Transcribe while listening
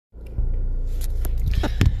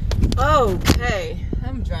Okay,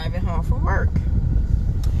 I'm driving home from work.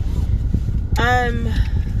 I'm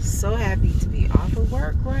so happy to be off of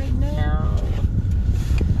work right now.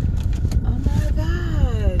 Oh my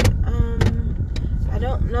God. I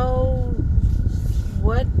don't know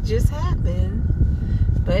what just happened,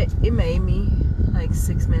 but it made me like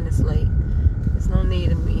 6 minutes late. There's no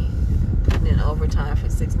need of me putting in overtime for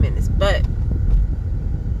 6 minutes, but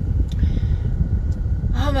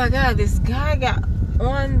oh my God, this guy got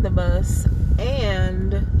on the bus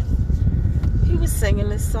and he was singing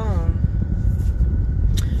this song.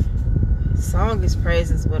 The song is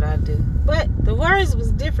praises what I do, but the words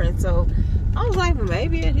was different, so I was like, well,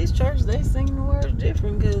 maybe at his church they sing the words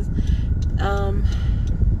different, because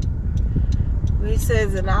when he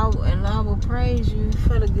says and I will praise you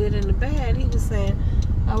for the good and the bad, he was saying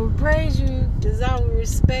I will praise you because I will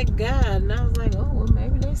respect God, and I was like, oh well,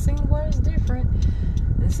 maybe they sing the words different.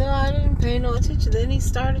 And so I didn't pay no attention. Then he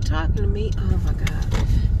started talking to me. Oh my God.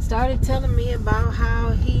 Started telling me about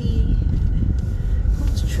how he,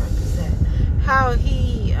 whose truck is that? How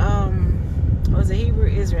he was a Hebrew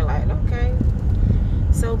Israelite. Okay.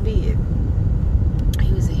 So be it.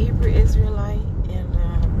 He was a Hebrew Israelite, and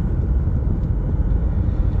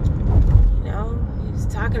you know, he was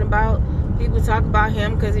talking about, people talk about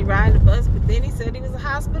him because he ride the bus, but then he said he was a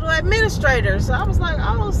hospital administrator. So I was like,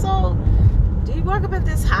 oh, so do you work up at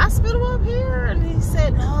this hospital up here? And he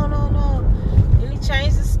said, no. And he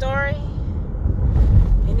changed the story.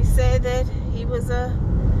 And he said that he was a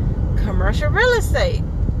commercial real estate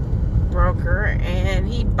broker and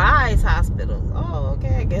he buys hospitals. Oh,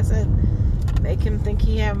 okay. I guess that make him think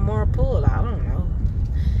he have more pull. I don't know.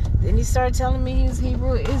 Then he started telling me he was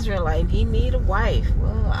Hebrew Israelite. He need a wife.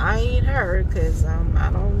 Well, I ain't her, because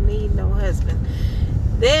I don't need no husband.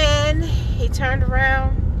 Then he turned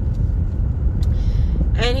around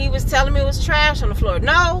and he was telling me it was trash on the floor.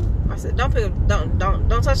 No, I said, don't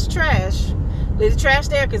touch the trash. Leave the trash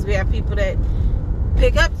there, because we have people that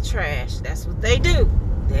pick up the trash. That's what they do.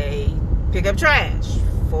 They pick up trash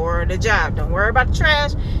for the job. Don't worry about the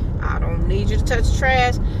trash. I don't need you to touch the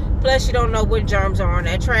trash. Plus, you don't know what germs are on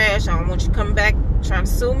that trash. I don't want you coming back trying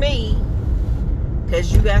to sue me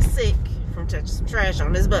because you got sick from touching some trash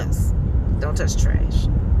on this bus. Don't touch the trash.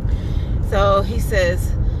 So he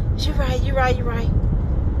says, you're right.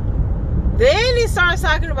 Then he starts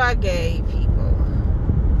talking about gay people.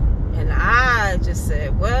 And I just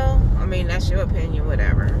said, well, I mean, that's your opinion,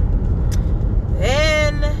 whatever.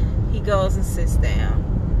 Then he goes and sits down.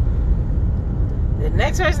 The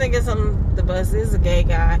next person that gets on the bus is a gay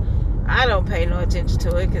guy. I don't pay no attention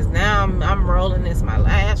to it, because now I'm rolling. This my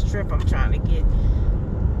last trip. I'm trying to get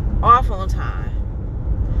off on time.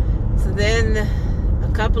 So then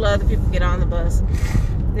a couple of other people get on the bus.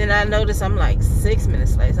 Then I notice I'm like 6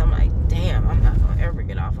 minutes late. So I'm like, damn, I'm not going to ever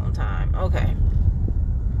get off on time. Okay.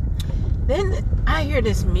 Then I hear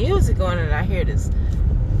this music going, and I hear this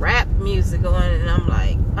rap music going, and I'm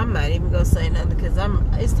like, I'm not even going to say nothing, because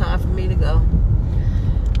it's time for me to go.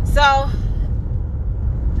 So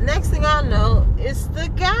next thing I know, it's the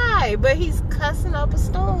guy, but he's cussing up a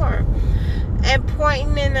storm and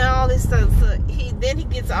pointing and all this stuff. So then he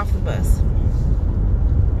gets off the bus.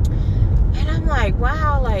 And I'm like,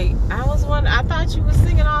 wow, like, I thought you were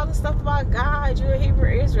singing all this stuff about God. You're a Hebrew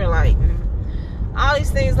Israelite. And all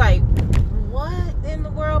these things, like, what in the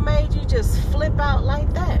world made you just flip out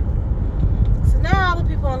like that? So now all the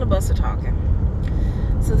people on the bus are talking.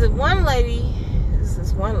 So this one lady,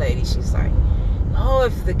 she's like, oh,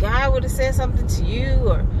 if the guy would have said something to you,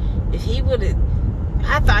 or if he would have,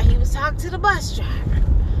 I thought he was talking to the bus driver.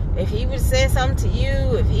 If he would have said something to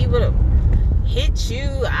you, if he would have hit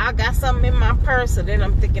you, I got something in my purse. So then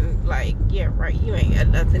I'm thinking, like, yeah, right, you ain't got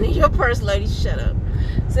nothing in your purse, lady, shut up.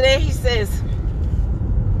 So then she says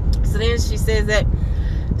that,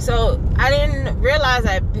 so I didn't realize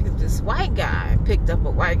I picked up this white guy. I picked up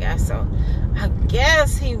a white guy, so I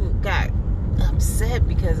guess he got upset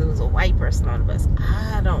because it was a white person on the bus.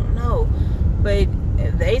 I don't know, but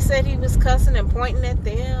they said he was cussing and pointing at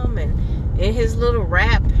them, and in his little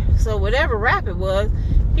rap, so whatever rap it was,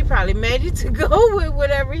 he probably made it to go with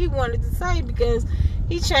whatever he wanted to say, because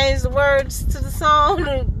he changed the words to the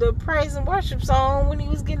song, the praise and worship song, when he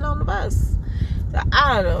was getting on the bus. So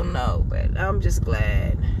I don't know, but I'm just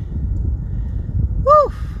glad.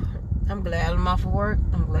 Woo! I'm glad I'm off of work.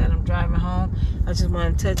 I'm glad I'm driving home. I just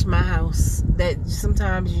want to touch my house. That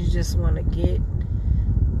sometimes you just want to get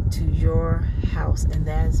to your house, and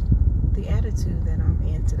that's the attitude that I'm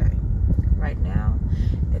in today, right now,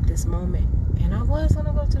 at this moment. And I was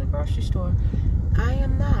gonna go to the grocery store. I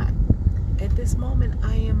am not. At this moment,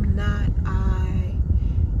 I am not. I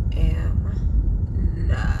am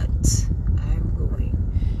not.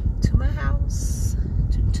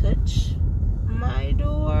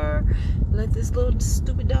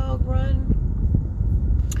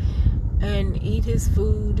 this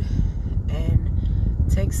food and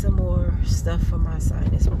take some more stuff for my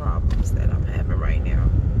sinus problems that I'm having right now.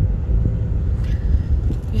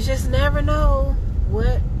 You just never know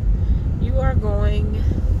what you are going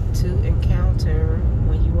to encounter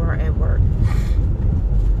when you are at work.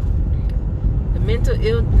 The mental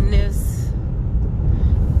illness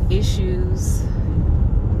issues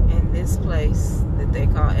in this place that they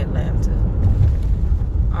call Atlanta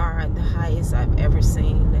are the highest I've ever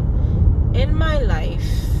seen in my life,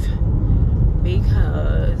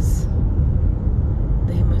 because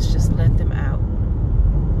they must just let them out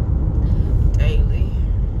daily,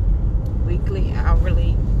 weekly,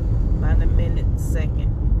 hourly, by the minute, second.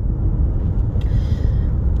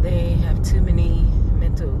 They have too many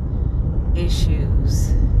mental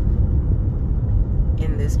issues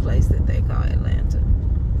in this place that they call Atlanta.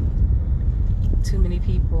 Too many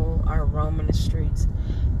people are roaming the streets.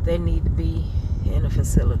 They need to be in a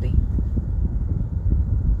facility.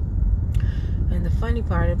 And the funny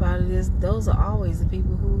part about it is those are always the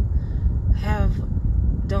people who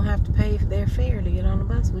don't have to pay their fare to get on the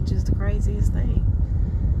bus, which is the craziest thing.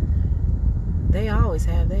 They always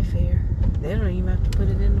have their fare. They don't even have to put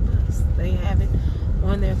it in the bus. They have it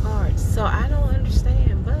on their cards. So I don't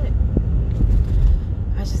understand, but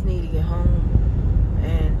I just need to get home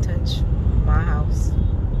and touch my house,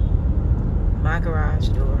 my garage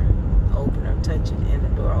door, open or touch it, and the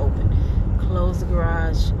door open. Close the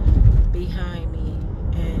garage behind me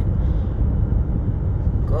and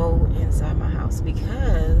go inside my house,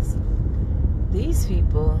 because these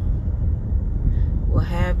people will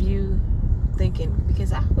have you thinking,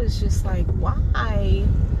 because I was just like, why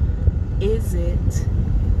is it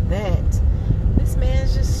that this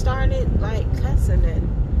man's just started like cussing, and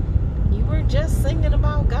you were just singing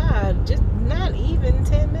about God just not even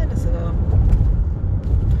 10 minutes ago,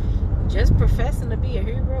 just professing to be a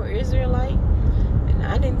Hebrew Israelite. And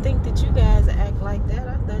I didn't think that you guys act like that.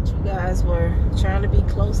 I thought you guys were trying to be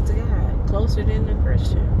close to God, closer than a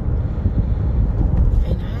Christian.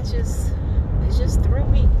 And it just threw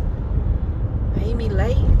me, made me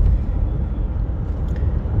late,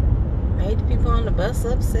 made the people on the bus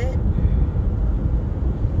upset.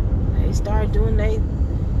 They started doing their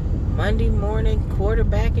Monday morning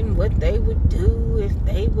quarterbacking, what they would do if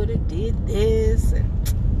they would have did this, and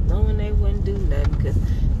knowing they wouldn't do nothing, because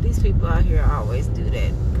these people out here always do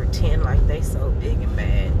that, pretend like they so big and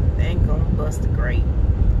bad. They ain't gonna bust a grape.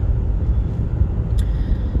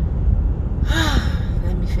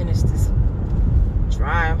 Let me finish this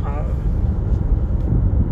drive home.